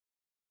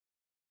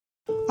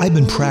I've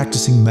been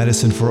practicing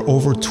medicine for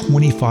over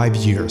 25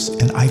 years,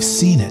 and I've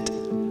seen it.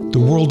 The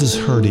world is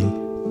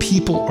hurting,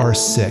 people are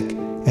sick,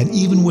 and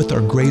even with our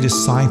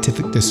greatest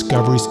scientific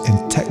discoveries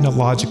and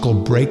technological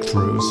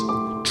breakthroughs,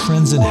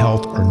 trends in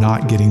health are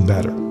not getting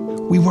better.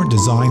 We weren't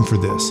designed for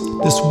this.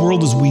 This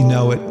world as we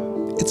know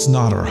it, it's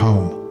not our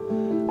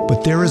home.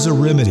 But there is a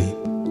remedy.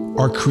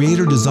 Our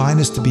Creator designed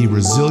us to be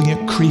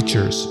resilient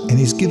creatures, and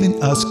He's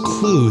giving us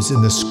clues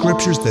in the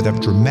scriptures that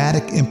have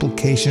dramatic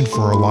implication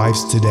for our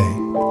lives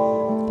today.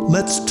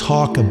 Let's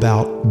talk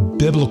about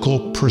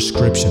biblical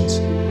prescriptions.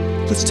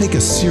 Let's take a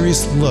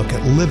serious look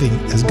at living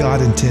as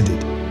God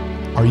intended.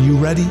 Are you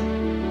ready?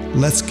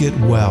 Let's get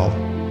well,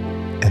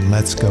 and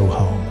let's go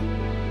home.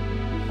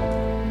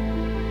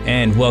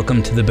 And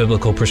welcome to the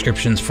Biblical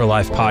Prescriptions for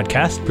Life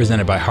podcast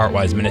presented by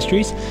Heartwise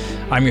Ministries.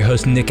 I'm your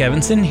host, Nick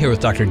Evanson, here with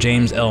Dr.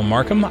 James L.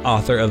 Marcum,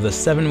 author of the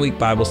 7-week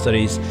Bible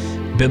studies,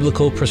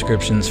 Biblical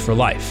Prescriptions for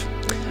Life.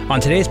 On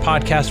today's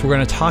podcast, we're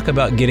going to talk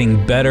about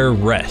getting better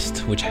rest,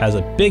 which has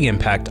a big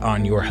impact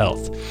on your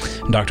health.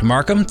 And Dr.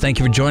 Marcum, thank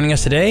you for joining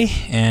us today.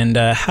 And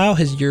how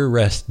has your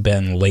rest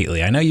been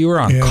lately? I know you were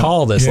on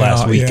call this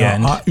last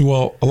weekend.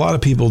 Well, a lot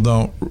of people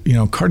don't,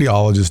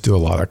 cardiologists do a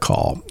lot of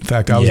call. In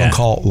fact, I was on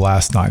call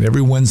last night.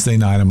 Every Wednesday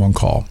night I'm on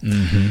call.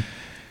 Mm-hmm.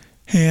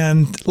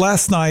 And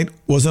last night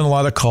wasn't a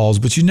lot of calls,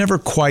 but you never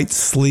quite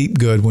sleep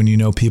good when you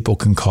know people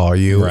can call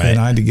you. Right. And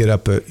I had to get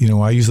up at,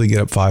 I usually get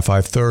up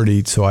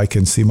 5:30 so I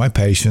can see my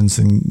patients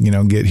and,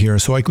 get here.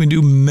 So I can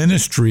do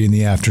ministry in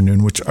the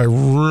afternoon, which I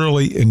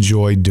really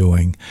enjoy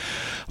doing.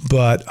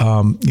 But,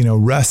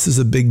 rest is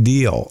a big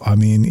deal. I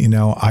mean,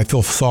 I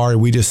feel sorry.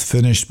 We just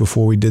finished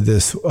before we did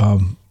this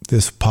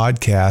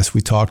podcast,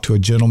 we talked to a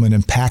gentleman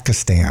in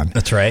Pakistan.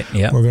 That's right.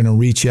 Yeah. We're going to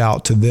reach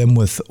out to them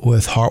with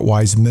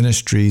Heartwise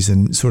Ministries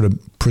and sort of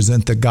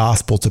present the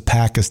gospel to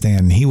Pakistan.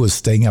 And he was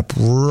staying up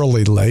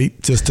really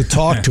late just to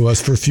talk to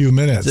us for a few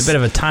minutes. It's a bit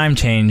of a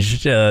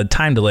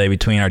time delay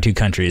between our two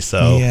countries.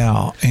 So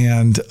yeah.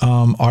 And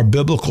our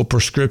biblical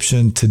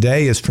prescription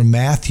today is from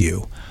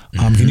Matthew.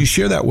 Can you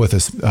share that with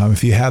us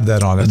if you have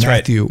that on it? That's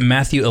Matthew. Right.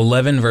 Matthew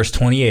 11, verse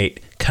 28.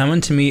 Come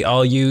unto me,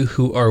 all you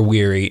who are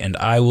weary, and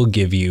I will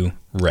give you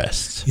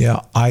rest.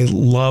 Yeah, I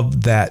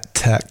love that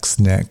text,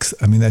 Nick.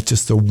 I mean, that's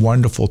just a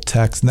wonderful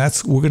text. And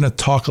we're going to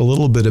talk a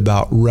little bit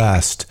about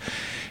rest.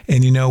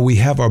 And, we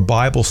have our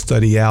Bible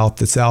study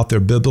that's out there,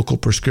 Biblical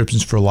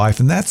Prescriptions for Life.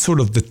 And that's sort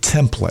of the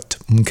template,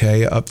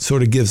 okay?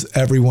 Sort of gives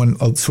everyone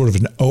a sort of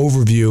an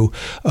overview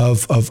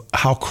of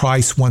how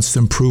Christ wants to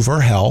improve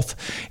our health.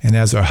 And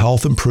as our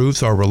health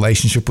improves, our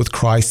relationship with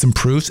Christ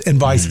improves, and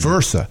vice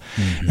versa.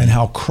 Mm-hmm. And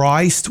how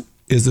Christ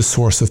is the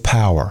source of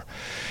power.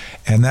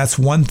 And that's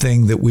one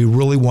thing that we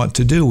really want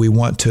to do. We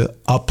want to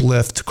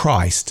uplift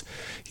Christ.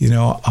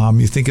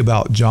 You think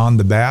about John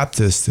the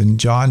Baptist, and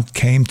John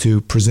came to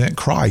present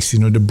Christ,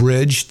 to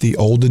bridge the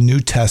Old and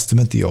New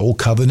Testament, the Old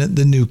Covenant,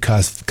 the New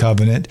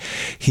Covenant.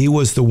 He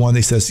was the one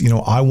that says,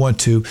 I want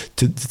to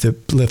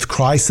lift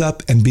Christ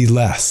up and be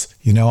less.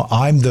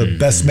 I'm the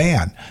best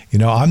man.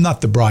 I'm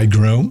not the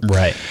bridegroom.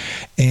 Right.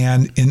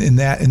 And in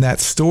that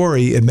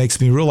story, it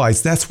makes me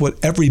realize that's what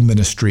every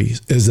ministry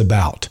is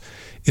about,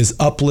 is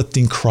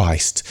uplifting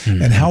Christ.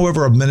 Mm-hmm. And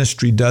however a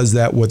ministry does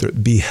that, whether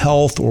it be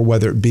health or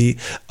whether it be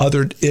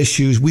other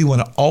issues, we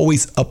want to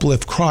always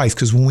uplift Christ,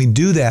 because when we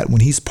do that, when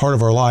He's part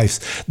of our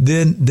lives,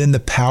 then the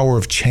power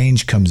of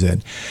change comes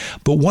in.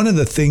 But one of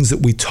the things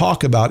that we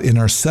talk about in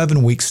our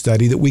 7-week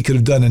study that we could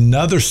have done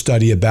another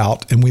study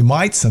about, and we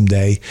might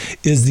someday,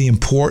 is the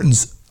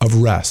importance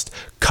of rest.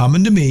 Come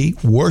unto me,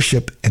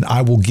 worship, and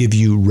I will give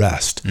you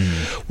rest.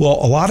 Well,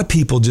 a lot of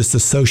people just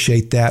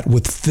associate that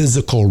with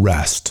physical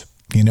rest,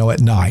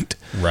 at night.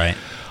 Right.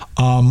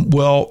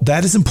 Well,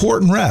 that is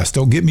important rest.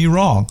 Don't get me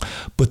wrong.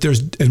 But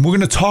and we're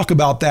going to talk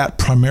about that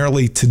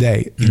primarily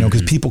today,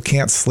 because people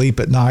can't sleep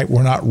at night.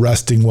 We're not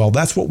resting well.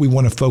 That's what we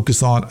want to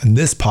focus on in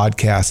this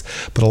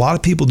podcast. But a lot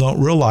of people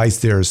don't realize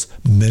there's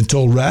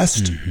mental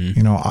rest.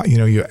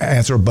 Mm-hmm. You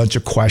answer a bunch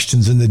of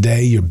questions in the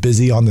day. You're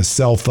busy on the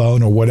cell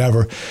phone or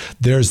whatever.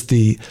 There's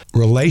the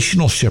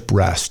relationship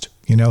rest.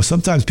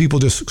 Sometimes people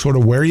just sort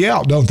of wear you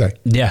out, don't they?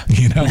 Yeah.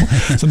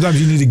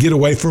 Sometimes you need to get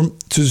away from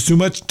too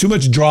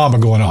much drama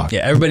going on. Yeah,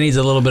 everybody needs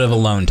a little bit of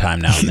alone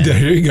time now and then.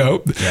 There you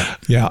go.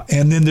 Yeah.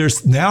 And then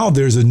there's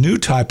a new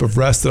type of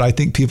rest that I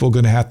think people are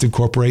going to have to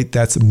incorporate.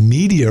 That's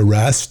media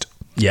rest.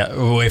 Yeah,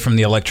 away from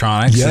the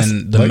electronics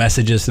and the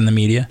messages in the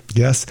media.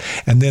 Yes.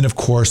 And then, of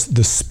course,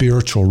 the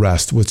spiritual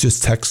rest, which this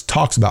text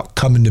talks about,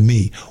 coming to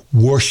me,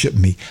 worship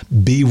me,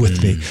 be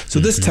with me. So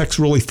this text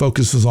really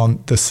focuses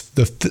on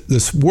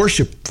this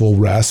worshipful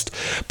rest,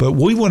 but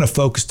we want to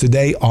focus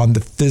today on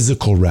the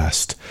physical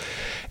rest.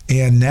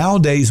 And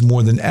nowadays,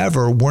 more than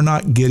ever, we're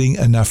not getting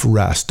enough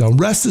rest. Now,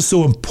 rest is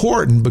so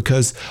important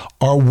because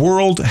our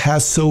world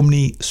has so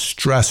many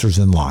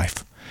stressors in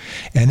life.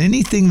 And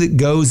anything that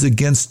goes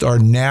against our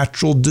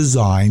natural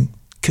design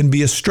can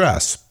be a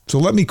stress. So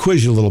let me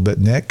quiz you a little bit,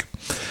 Nick.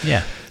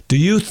 Yeah. Do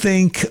you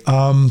think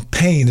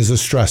pain is a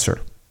stressor?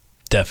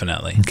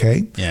 Definitely.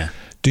 Okay. Yeah.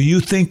 Do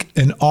you think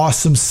an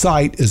awesome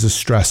sight is a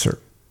stressor?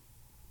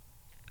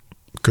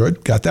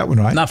 Good. Got that one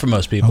right. Not for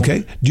most people.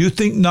 Okay. Do you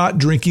think not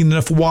drinking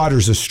enough water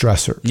is a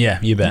stressor? Yeah,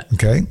 you bet.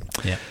 Okay.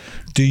 Yeah.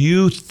 Do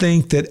you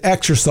think that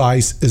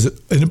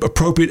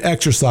appropriate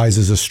exercise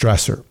is a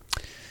stressor?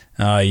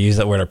 You use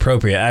that word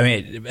appropriate. I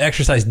mean,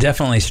 exercise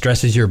definitely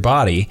stresses your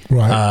body,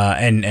 right?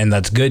 And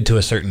that's good to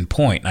a certain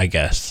point, I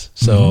guess.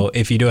 So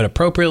if you do it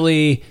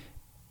appropriately,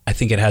 I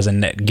think it has a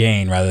net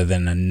gain rather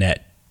than a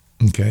net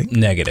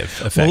negative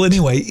effect. Well,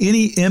 anyway,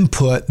 any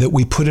input that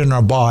we put in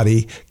our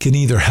body can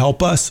either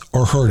help us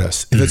or hurt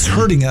us. If it's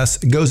hurting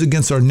us, it goes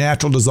against our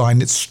natural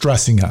design. It's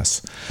stressing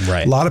us.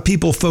 Right. A lot of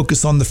people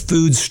focus on the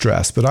food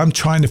stress, but I'm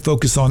trying to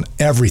focus on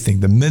everything,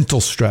 the mental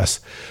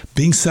stress.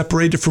 Being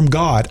separated from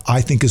God,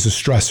 I think, is a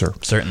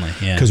stressor. Certainly,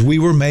 yeah. Because we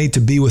were made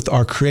to be with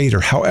our Creator.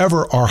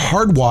 However, our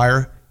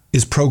hardwire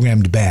is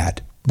programmed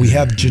bad. We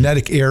have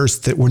genetic errors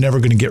that we're never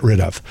going to get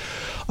rid of.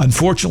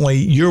 Unfortunately,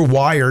 you're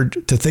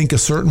wired to think a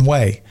certain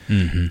way.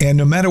 And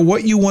no matter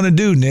what you want to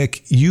do,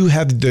 Nick, you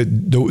have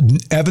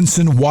the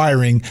Evanson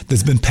wiring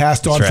that's been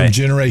passed on from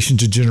generation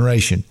to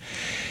generation.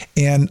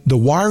 And the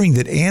wiring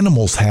that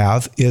animals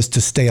have is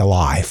to stay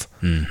alive.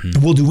 And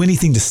we'll do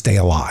anything to stay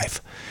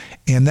alive.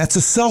 And that's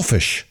a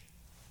selfish,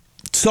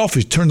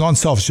 turned on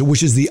selfish,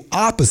 which is the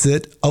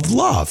opposite of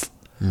love.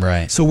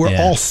 Right. So we're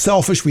all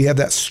selfish. We have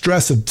that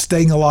stress of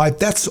staying alive.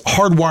 That's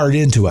hardwired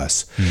into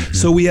us.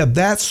 So we have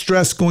that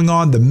stress going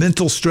on, the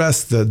mental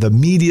stress, the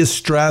media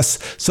stress.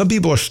 Some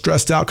people are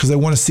stressed out because they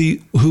want to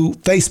see who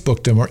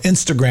Facebooked them or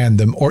Instagrammed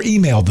them or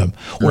emailed them.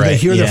 Or they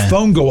hear their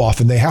phone go off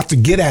and they have to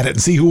get at it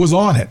and see who was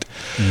on it.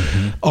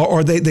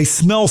 Or they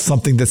smell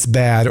something that's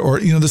bad. Or,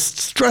 the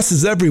stress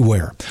is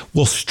everywhere.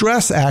 Well,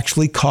 stress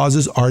actually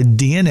causes our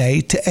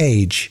DNA to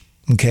age.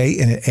 Okay,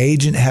 and an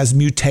agent has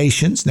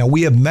mutations. Now,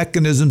 we have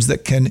mechanisms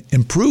that can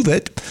improve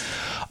it.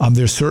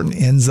 There's certain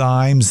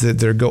enzymes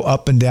that go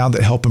up and down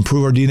that help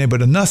improve our DNA,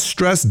 but enough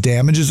stress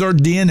damages our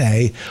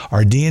DNA.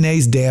 Our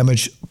DNA's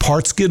damaged.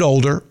 Parts get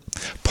older,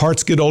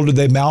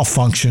 they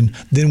malfunction.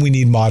 Then we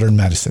need modern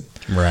medicine.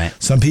 Right.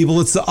 Some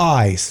people, it's the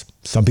eyes.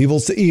 Some people,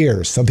 it's the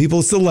ears. Some people,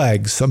 it's the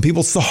legs. Some people,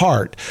 it's the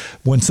heart.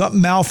 When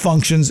something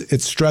malfunctions, it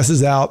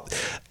stresses out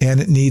and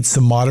it needs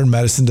some modern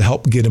medicine to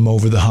help get them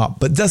over the hump,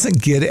 but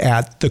doesn't get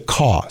at the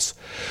cause.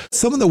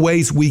 Some of the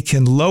ways we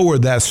can lower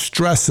that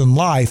stress in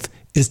life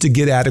is to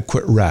get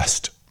adequate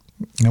rest.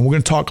 And we're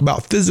going to talk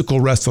about physical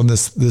rest on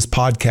this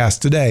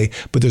podcast today,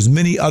 but there's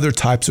many other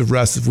types of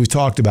rest as we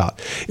talked about.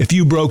 If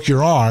you broke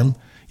your arm,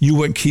 you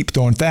wouldn't keep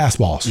throwing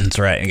fastballs. That's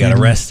right. You got to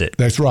rest it.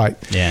 That's right.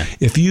 Yeah.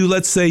 If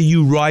let's say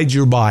you ride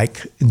your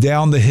bike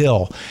down the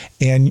hill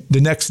and the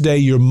next day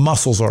your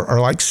muscles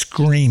are like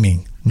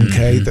screaming,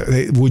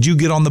 okay, would you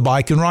get on the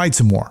bike and ride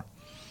some more?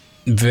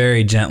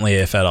 Very gently,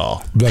 if at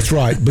all. That's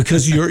right.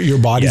 Because your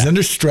body's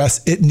under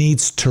stress. It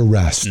needs to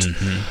rest.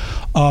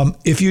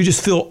 If you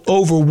just feel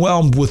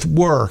overwhelmed with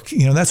work,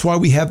 that's why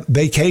we have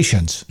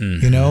vacations.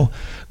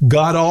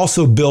 God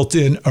also built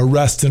in a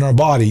rest in our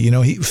body.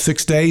 He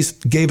 6 days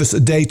gave us a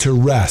day to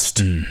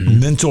rest,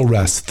 mental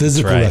rest,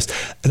 physical rest.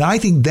 And I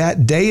think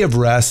that day of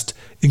rest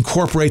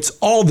incorporates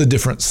all the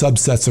different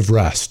subsets of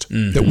rest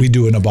that we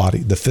do in a body,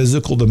 the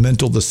physical, the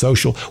mental, the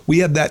social. We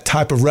have that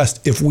type of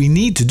rest if we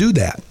need to do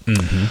that.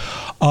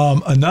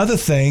 Another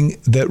thing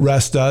that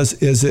rest does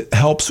is it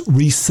helps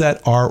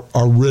reset our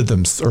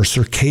rhythms, our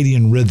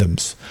circadian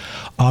rhythms.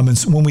 And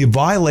so when we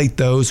violate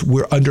those,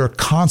 we're under a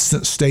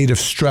constant state of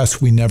stress.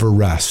 We never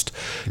rest.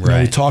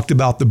 We talked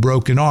about the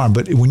broken arm,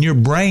 but when your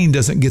brain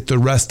doesn't get the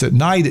rest at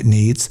night it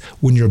needs,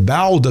 when your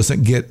bowel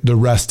doesn't get the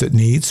rest it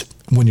needs,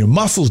 when your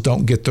muscles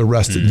don't get the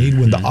rest it need,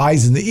 when the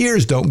eyes and the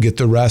ears don't get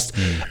the rest,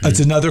 it's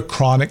another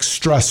chronic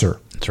stressor.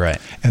 That's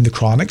right. And the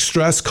chronic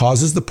stress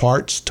causes the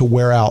parts to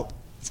wear out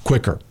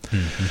quicker.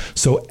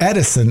 So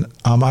Edison,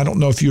 I don't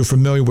know if you're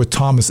familiar with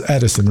Thomas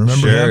Edison.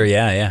 Remember him? Sure,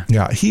 yeah.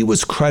 Yeah, he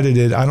was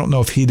credited, I don't know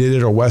if he did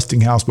it or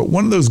Westinghouse, but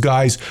one of those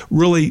guys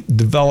really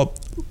developed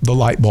the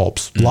light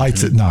bulbs,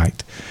 lights at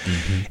night.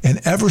 And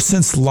ever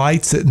since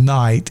lights at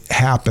night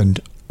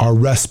happened, our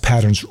rest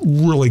patterns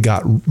really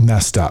got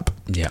messed up.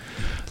 Yeah.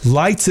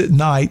 Lights at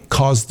night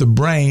caused the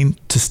brain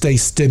to stay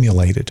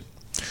stimulated.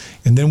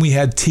 And then we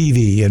had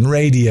TV and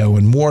radio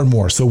and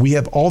more. So we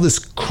have all this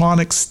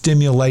chronic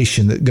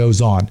stimulation that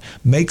goes on,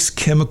 makes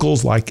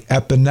chemicals like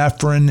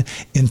epinephrine,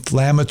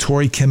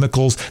 inflammatory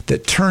chemicals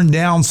that turn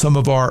down some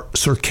of our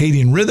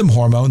circadian rhythm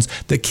hormones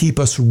that keep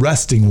us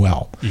resting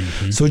well.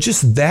 So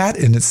just that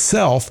in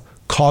itself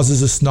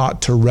causes us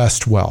not to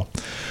rest well.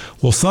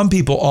 Well, some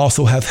people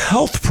also have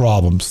health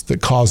problems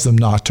that cause them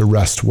not to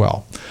rest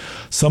well.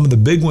 Some of the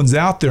big ones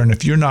out there, and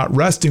if you're not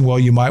resting well,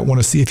 you might want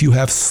to see if you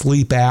have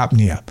sleep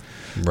apnea.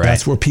 Right.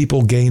 That's where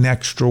people gain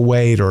extra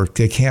weight or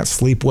they can't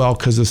sleep well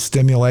because of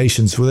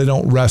stimulation, so they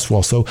don't rest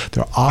well. So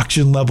their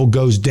oxygen level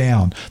goes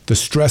down. The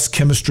stress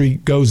chemistry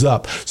goes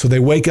up. So they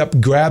wake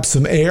up, grab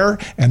some air,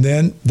 and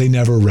then they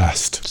never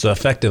rest. So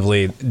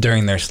effectively,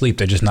 during their sleep,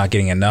 they're just not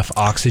getting enough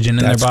oxygen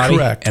in their body.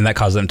 Correct. And that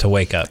causes them to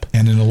wake up.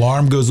 And an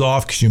alarm goes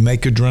off because you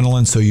make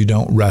adrenaline so you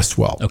don't rest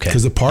well. Okay.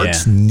 Because the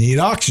parts need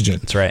oxygen.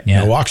 That's right.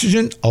 Yeah. No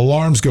oxygen, alarm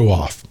alarms go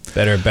off.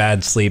 Better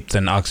bad sleep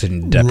than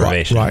oxygen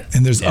deprivation. Right.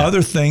 And there's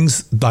other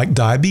things like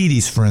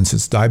diabetes, for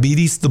instance.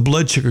 Diabetes, the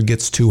blood sugar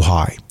gets too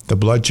high. The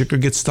blood sugar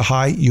gets too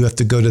high, you have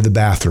to go to the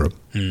bathroom.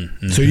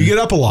 Mm-hmm. So you get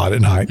up a lot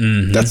at night.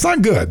 Mm-hmm. That's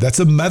not good. That's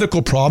a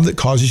medical problem that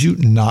causes you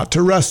not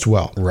to rest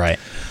well. Right.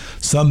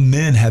 Some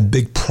men have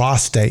big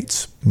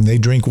prostates and they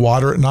drink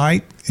water at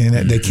night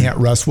and they can't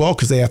rest well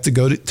because they have to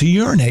go to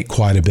urinate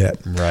quite a bit.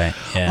 Right.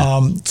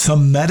 Yeah.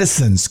 Some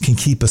medicines can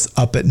keep us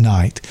up at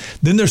night.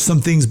 Then there's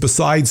some things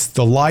besides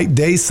the light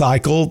day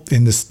cycle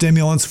and the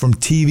stimulants from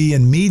TV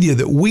and media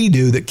that we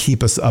do that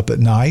keep us up at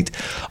night.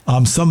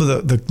 Some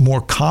of the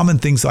more common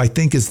things I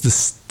think is the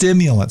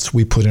stimulants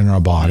we put in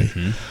our body.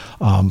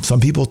 Mm-hmm. Some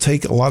people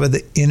take a lot of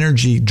the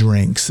energy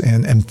drinks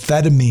and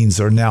amphetamines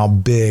are now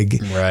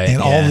big,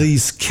 and all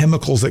these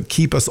chemicals that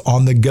keep us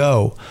on the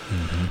go.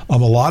 Mm-hmm. A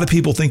lot of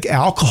people think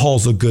alcohol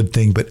is a good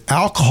thing, but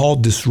alcohol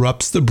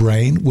disrupts the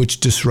brain, which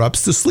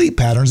disrupts the sleep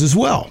patterns as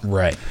well.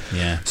 Right.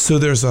 Yeah. So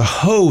there's a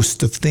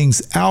host of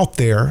things out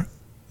there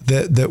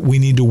that we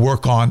need to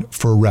work on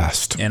for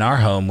rest. In our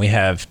home, we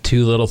have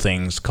two little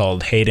things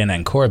called Hayden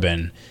and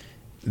Corbin.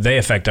 They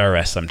affect our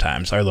rest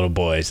sometimes. Our little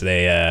boys,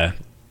 they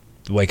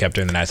wake up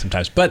during the night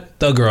sometimes, but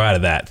they'll grow out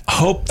of that.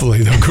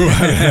 Hopefully they'll grow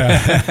out of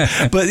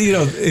that. But you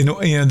know,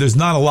 there's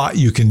not a lot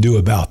you can do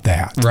about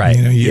that. Right.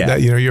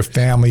 Your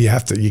family,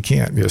 you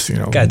can't just,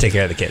 got to take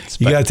care of the kids.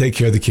 You got to take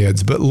care of the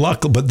kids. But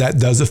that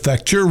does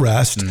affect your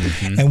rest.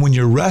 Mm-hmm. And when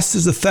your rest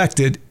is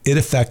affected, it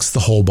affects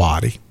the whole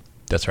body.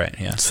 That's right.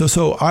 Yeah.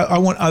 So I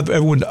want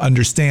everyone to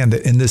understand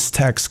that in this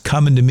text,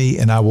 come unto me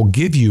and I will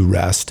give you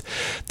rest,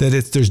 that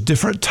there's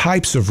different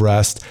types of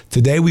rest.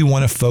 Today we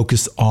want to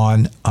focus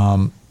on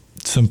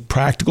some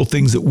practical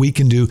things that we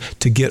can do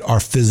to get our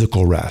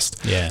physical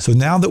rest. Yeah. So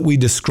now that we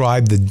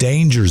described the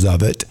dangers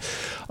of it,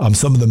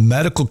 some of the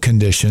medical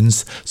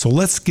conditions, so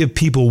let's give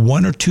people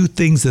one or two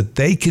things that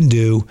they can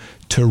do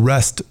to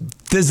rest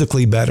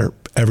physically better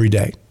every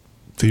day.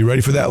 So you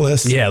ready for that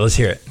list? Yeah, let's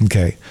hear it.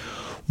 Okay.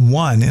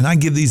 One, and I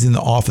give these in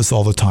the office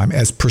all the time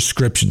as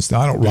prescriptions.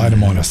 Now, I don't write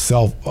them on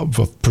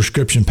a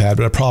prescription pad,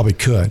 but I probably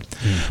could.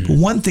 Mm-hmm. But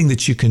one thing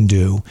that you can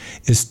do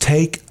is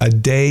take a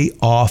day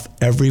off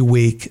every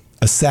week,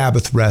 a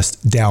Sabbath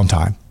rest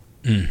downtime.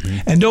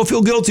 Mm-hmm. And don't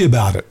feel guilty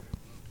about it.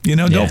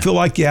 Don't feel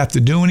like you have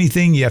to do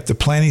anything, you have to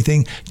plan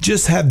anything.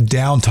 Just have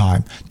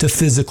downtime to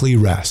physically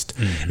rest.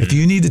 Mm-hmm. If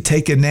you need to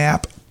take a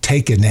nap,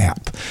 take a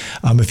nap.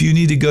 If you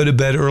need to go to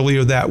bed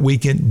earlier that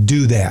weekend,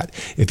 do that.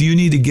 If you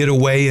need to get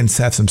away and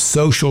have some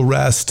social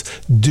rest,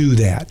 do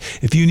that.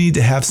 If you need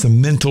to have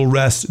some mental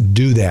rest,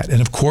 do that. And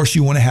of course,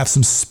 you want to have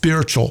some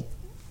spiritual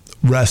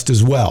rest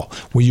as well,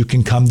 where you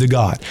can come to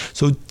God.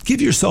 So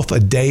give yourself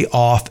a day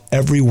off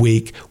every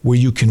week where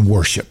you can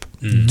worship.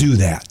 Mm-hmm. Do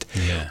that.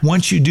 Yeah.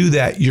 Once you do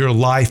that, your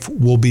life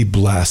will be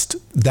blessed.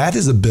 That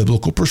is a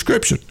biblical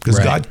prescription because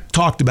God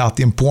talked about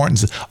the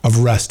importance of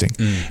resting.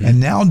 Mm-hmm. And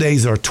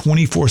nowadays, our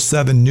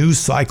 24/7 news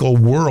cycle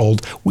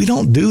world, we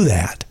don't do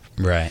that.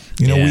 Right.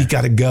 We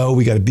got to go.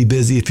 We got to be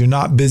busy. If you're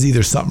not busy,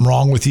 there's something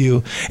wrong with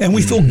you. And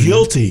we feel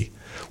guilty.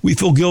 We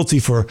feel guilty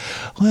for,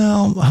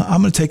 I'm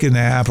going to take a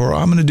nap, or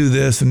I'm going to do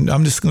this and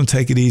I'm just going to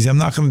take it easy. I'm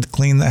not going to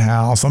clean the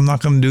house. I'm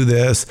not going to do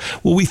this.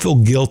 Well, we feel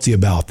guilty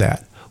about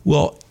that.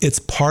 Well, it's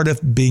part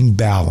of being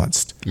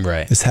balanced.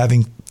 Right. Is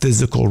having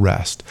physical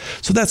rest.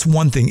 So that's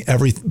one thing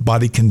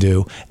everybody can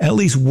do, at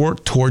least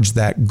work towards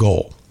that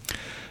goal.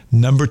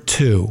 Number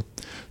 2,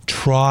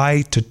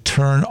 try to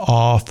turn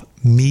off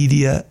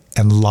media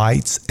and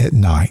lights at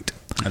night.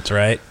 That's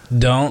right.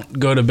 Don't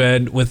go to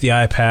bed with the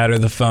iPad or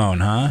the phone,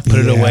 huh? Put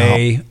it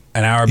away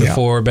an hour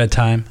before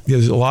bedtime.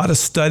 There's a lot of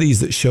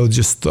studies that show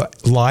just the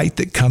light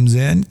that comes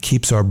in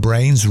keeps our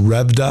brains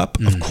revved up.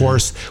 Mm-hmm. Of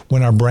course,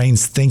 when our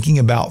brain's thinking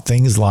about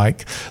things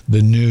like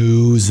the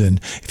news, and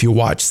if you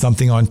watch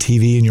something on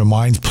TV and your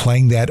mind's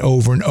playing that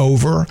over and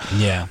over,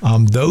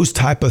 those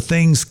type of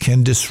things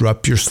can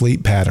disrupt your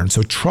sleep pattern.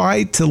 So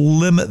try to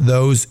limit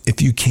those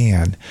if you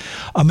can.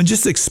 And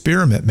just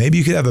experiment. Maybe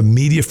you could have a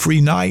media-free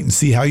night and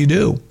see how you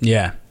do.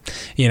 Yeah.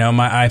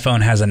 My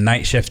iPhone has a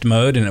night shift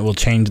mode, and it will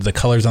change the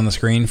colors on the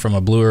screen from a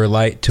bluer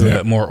light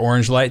to a more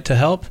orange light to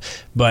help.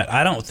 But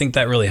I don't think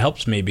that really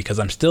helps me because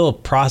I'm still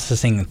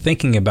processing and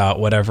thinking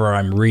about whatever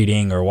I'm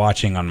reading or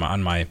watching on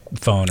my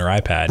phone or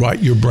iPad. Right.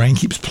 Your brain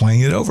keeps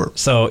playing it over.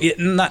 So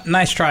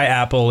nice try,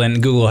 Apple,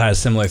 and Google has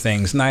similar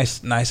things.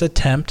 Nice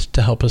attempt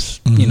to help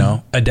us,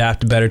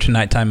 adapt better to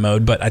nighttime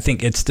mode. But I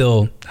think it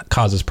still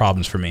causes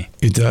problems for me.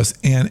 It does.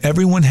 And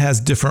everyone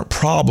has different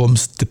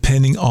problems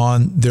depending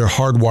on their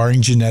hardwiring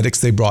genetics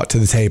they brought to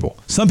the table.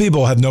 Some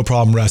people have no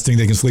problem resting.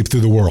 They can sleep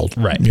through the world.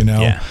 Right.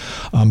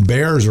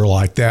 Bears are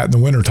like that in the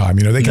wintertime.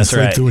 They can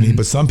sleep through anything.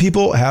 But some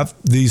people have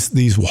these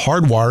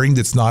hardwiring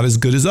that's not as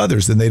good as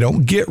others, and they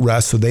don't get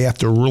rest, so they have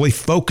to really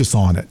focus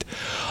on it.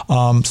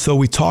 So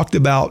we talked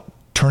about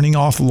turning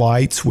off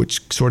lights,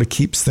 which sort of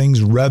keeps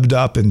things revved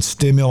up and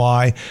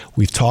stimuli.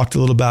 We've talked a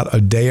little about a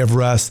day of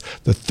rest.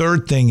 The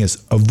third thing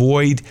is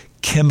avoid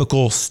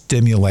chemical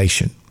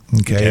stimulation.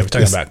 Okay, we're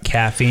talking about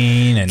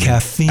caffeine and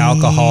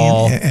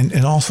alcohol.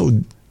 And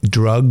also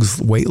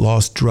drugs, weight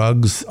loss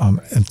drugs,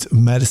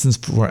 medicines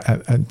for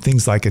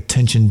things like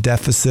attention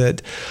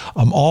deficit,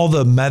 all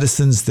the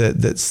medicines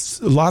that's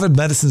a lot of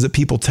medicines that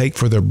people take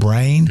for their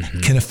brain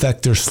can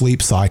affect their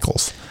sleep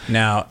cycles.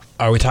 Now,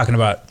 are we talking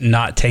about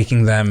not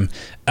taking them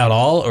at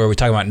all, or are we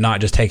talking about not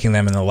just taking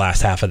them in the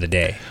last half of the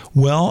day?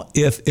 Well,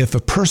 if a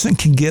person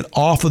can get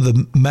off of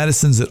the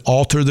medicines that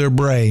alter their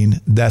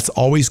brain, that's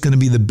always going to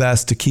be the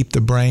best to keep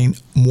the brain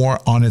more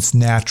on its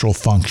natural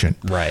function.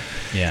 Right.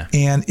 Yeah.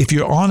 And if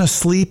you're on a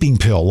sleeping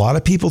pill, a lot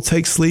of people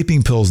take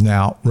sleeping pills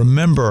now.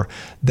 Remember,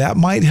 that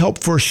might help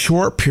for a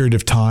short period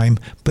of time,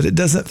 but it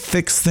doesn't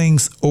fix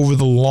things over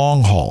the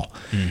long haul.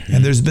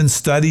 And there's been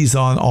studies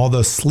on all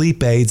the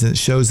sleep aids, and it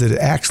shows that it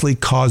actually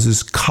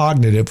causes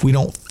cognitive. We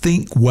don't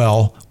think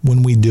well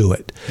when we do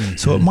it.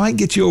 So it might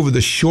get you over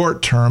the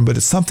short term, but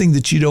it's something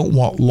that you don't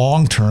want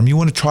long term. You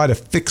want to try to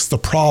fix the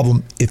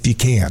problem if you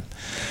can.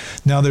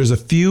 Now, there's a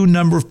few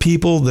number of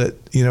people that,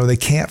 they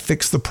can't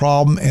fix the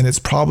problem, and it's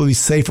probably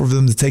safer for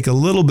them to take a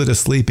little bit of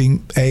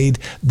sleeping aid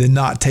than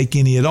not take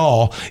any at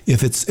all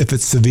if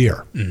it's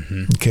severe.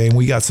 Okay, and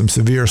we got some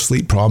severe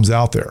sleep problems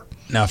out there.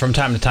 Now, from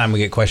time to time, we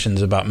get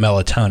questions about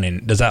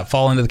melatonin. Does that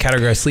fall into the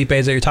category of sleep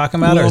aids that you're talking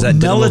about, or is that a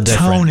little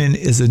different? Melatonin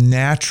is a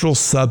natural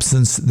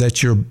substance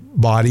that your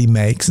body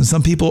makes, and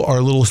some people are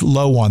a little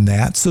low on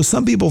that. So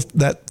some people,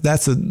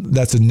 that's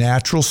a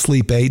natural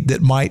sleep aid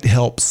that might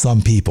help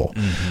some people.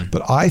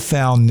 But I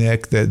found,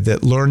 Nick,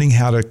 that learning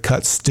how to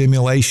cut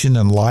stimulation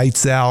and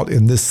lights out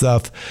and this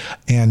stuff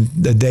and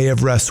the day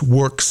of rest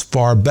works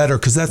far better,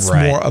 because that's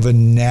more of a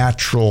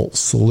natural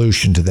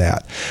solution to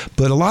that.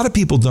 But a lot of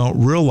people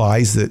don't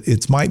realize that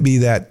it might be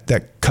that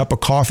cup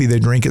of coffee they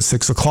drink at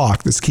 6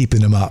 o'clock that's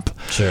keeping them up.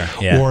 Sure.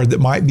 Yeah. Or that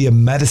might be a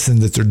medicine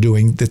that they're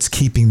doing that's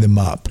keeping them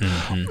up.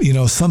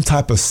 Some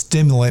type of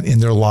stimulant in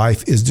their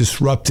life is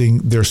disrupting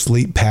their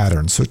sleep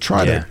pattern. So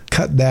try to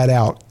cut that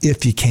out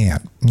if you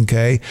can.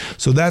 Okay.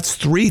 So that's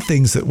 3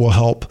 things that will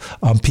help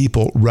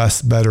people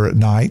rest better at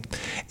night.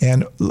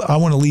 And I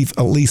want to leave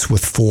at least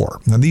with 4.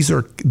 Now, these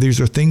are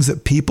things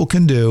that people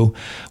can do.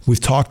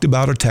 We've talked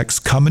about our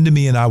text, "Come unto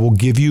me and I will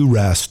give you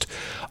rest."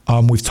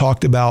 We've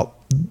talked about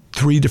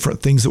 3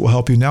 different things that will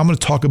help you. Now I'm going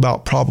to talk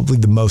about probably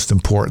the most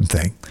important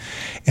thing.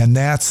 And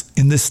that's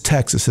in this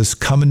text. It says,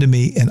 "Come unto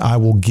me and I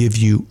will give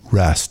you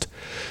rest."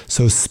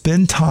 So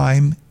spend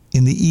time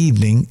in the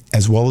evening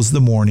as well as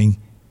the morning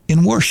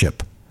in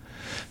worship.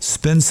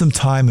 Spend some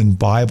time in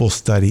Bible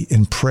study,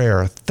 in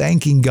prayer,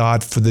 thanking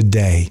God for the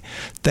day,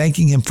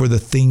 thanking Him for the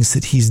things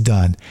that He's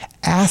done,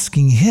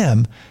 asking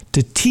Him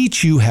to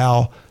teach you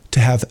how to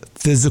have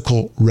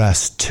physical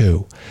rest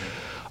too.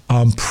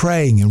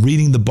 Praying and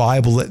reading the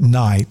Bible at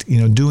night,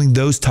 doing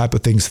those type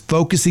of things,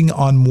 focusing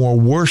on more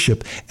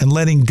worship and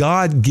letting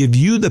God give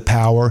you the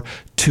power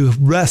to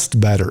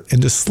rest better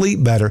and to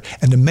sleep better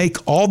and to make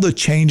all the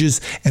changes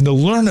and to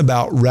learn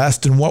about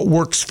rest and what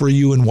works for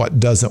you and what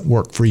doesn't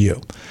work for you.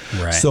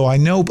 Right. So I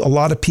know a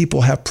lot of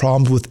people have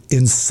problems with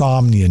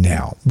insomnia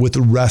now, with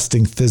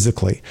resting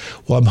physically.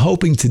 Well, I'm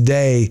hoping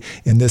today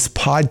in this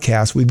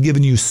podcast, we've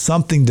given you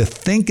something to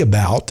think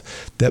about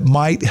that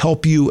might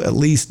help you at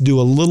least do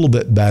a little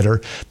bit better.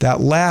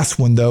 That last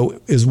one, though,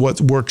 is what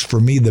works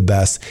for me the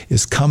best,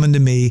 is coming to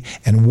me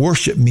and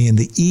worship me in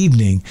the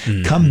evening.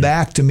 Come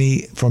back to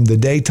me from the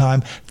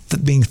daytime,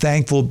 being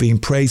thankful, being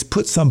praised,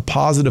 put some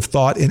positive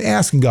thought in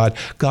asking God,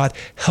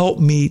 help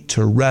me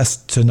to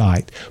rest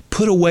tonight.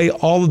 Put away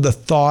all of the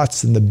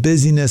thoughts and the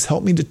busyness.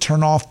 Help me to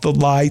turn off the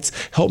lights.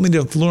 Help me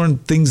to learn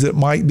things that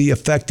might be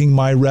affecting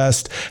my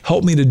rest.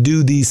 Help me to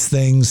do these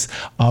things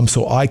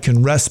so I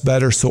can rest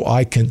better, so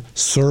I can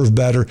serve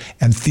better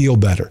and feel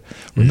better.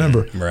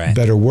 Remember,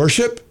 better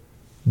worship,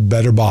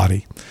 better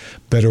body.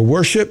 Better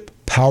worship,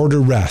 power to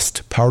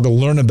rest, power to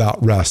learn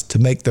about rest, to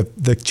make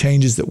the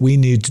changes that we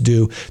need to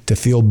do to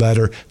feel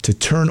better, to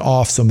turn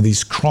off some of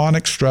these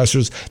chronic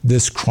stressors,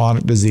 this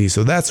chronic disease.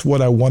 So that's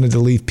what I wanted to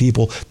leave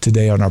people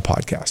today on our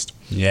podcast.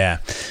 Yeah.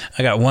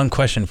 I got one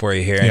question for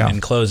you here in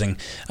closing.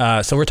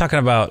 So we're talking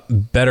about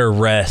better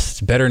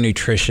rest, better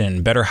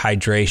nutrition, better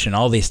hydration,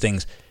 all these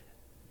things.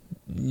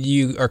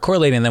 You are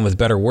correlating them with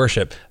better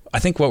worship. I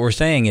think what we're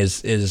saying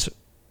is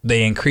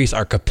they increase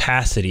our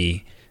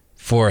capacity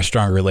for a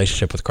strong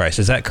relationship with Christ.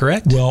 Is that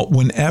correct? Well,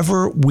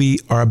 whenever we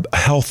are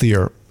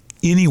healthier,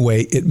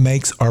 anyway, it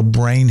makes our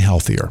brain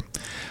healthier.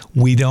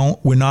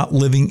 We're not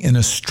living in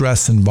a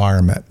stress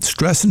environment.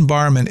 Stress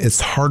environment, it's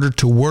harder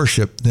to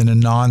worship than a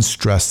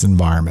non-stress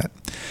environment.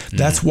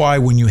 That's why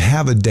when you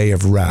have a day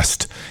of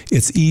rest,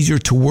 it's easier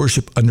to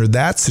worship under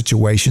that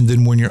situation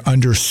than when you're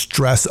under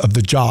stress of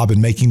the job and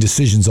making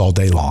decisions all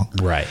day long.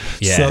 Right.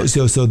 Yeah.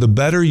 So the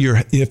better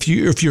if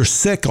you're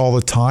sick all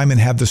the time and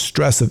have the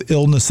stress of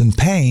illness and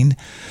pain,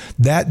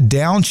 that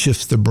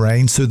downshifts the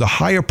brain. So the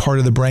higher part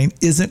of the brain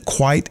isn't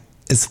quite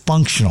as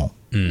functional.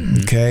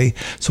 Okay.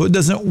 So it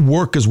doesn't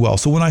work as well.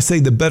 So when I say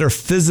the better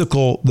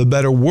physical, the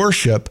better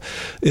worship,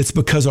 it's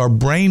because our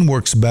brain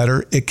works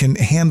better. It can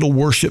handle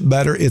worship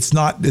better. It's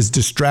not as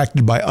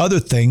distracted by other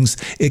things.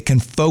 It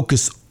can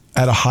focus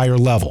at a higher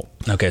level.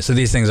 Okay. So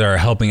these things are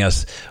helping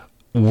us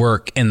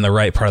work in the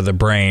right part of the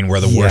brain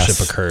where the worship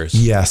occurs.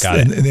 Yes. Got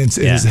it. And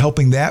it's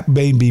helping that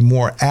brain be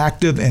more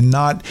active and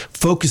not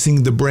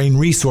focusing the brain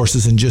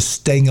resources and just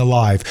staying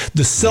alive.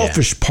 The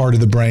selfish part of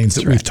the brains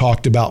that we've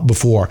talked about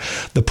before,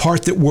 the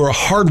part that we're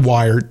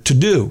hardwired to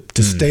do,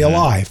 to stay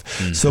alive.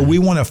 So we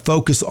want to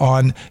focus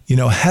on,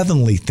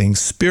 heavenly things,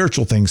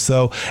 spiritual things.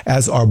 So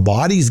as our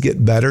bodies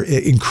get better,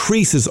 it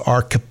increases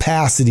our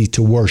capacity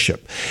to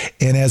worship.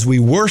 And as we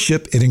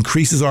worship, it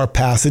increases our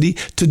capacity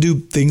to do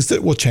things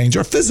that will change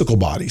our physical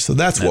body. So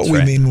that's what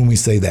we mean when we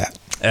say that.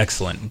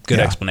 Excellent. Good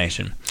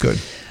explanation. Good.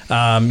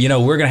 We're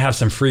going to have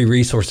some free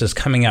resources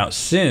coming out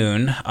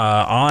soon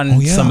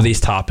on some of these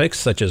topics,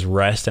 such as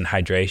rest and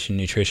hydration,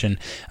 nutrition.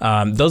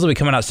 Those will be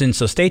coming out soon.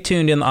 So stay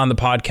tuned in on the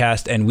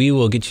podcast, and we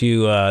will get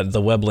you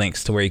the web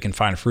links to where you can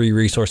find free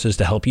resources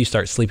to help you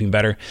start sleeping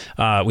better.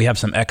 We have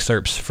some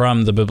excerpts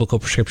from the Biblical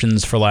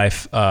Prescriptions for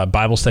Life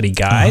Bible Study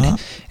Guide,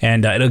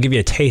 and it'll give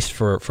you a taste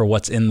for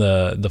what's in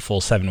the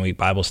full 7-week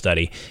Bible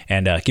study,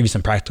 and give you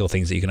some practical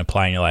things that you can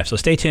apply in your life. So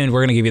stay tuned.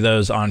 We're going to give you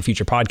those on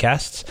future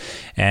podcasts.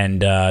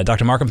 And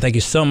Dr. Marcum, thank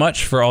you so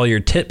much for all your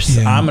tips.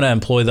 I'm going to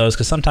employ those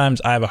because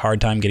sometimes I have a hard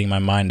time getting my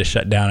mind to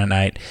shut down at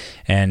night,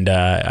 and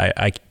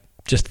I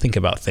just think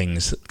about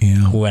things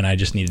when I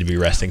just need to be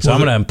resting. So I'm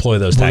going to employ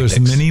those tactics.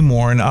 There's many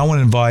more, and I want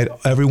to invite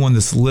everyone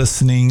that's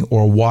listening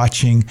or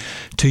watching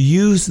to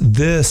use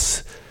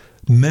this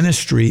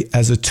ministry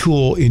as a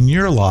tool in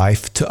your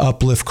life to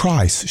uplift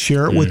Christ.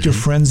 Share it with your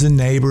friends and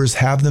neighbors.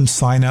 Have them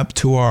sign up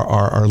to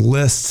our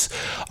lists.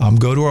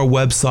 Go to our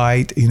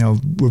website.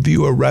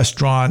 Review a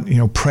restaurant.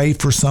 Pray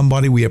for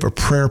somebody. We have a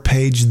prayer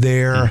page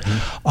there.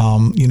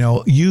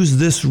 Use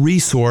this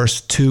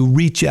resource to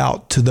reach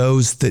out to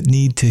those that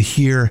need to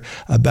hear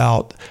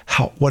about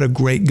what a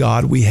great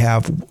God we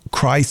have.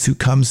 Christ who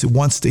comes, who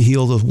wants to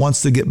heal us,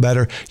 wants to get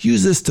better.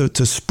 Use this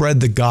to spread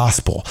the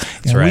gospel.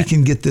 And we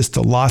can get this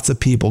to lots of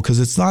people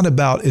because it's not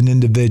about an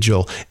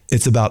individual.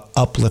 It's about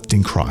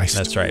uplifting Christ.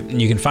 That's right.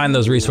 And you can find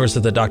those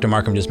resources that Dr.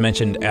 Marcum just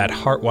mentioned at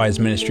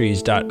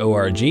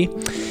heartwiseministries.org.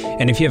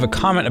 And if you have a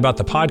comment about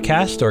the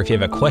podcast, or if you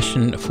have a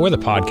question for the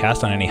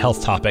podcast on any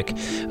health topic,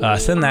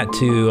 send that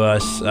to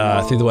us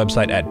through the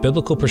website at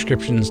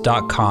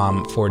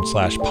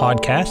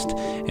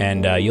biblicalprescriptions.com/podcast.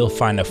 And you'll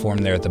find a form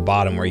there at the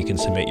bottom where you can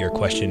submit your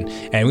question.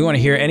 And we want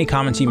to hear any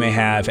comments you may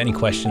have, any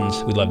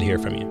questions. We'd love to hear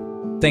from you.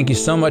 Thank you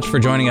so much for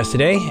joining us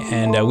today,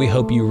 and we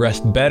hope you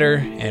rest better,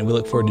 and we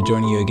look forward to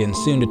joining you again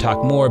soon to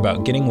talk more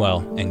about getting well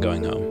and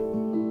going home.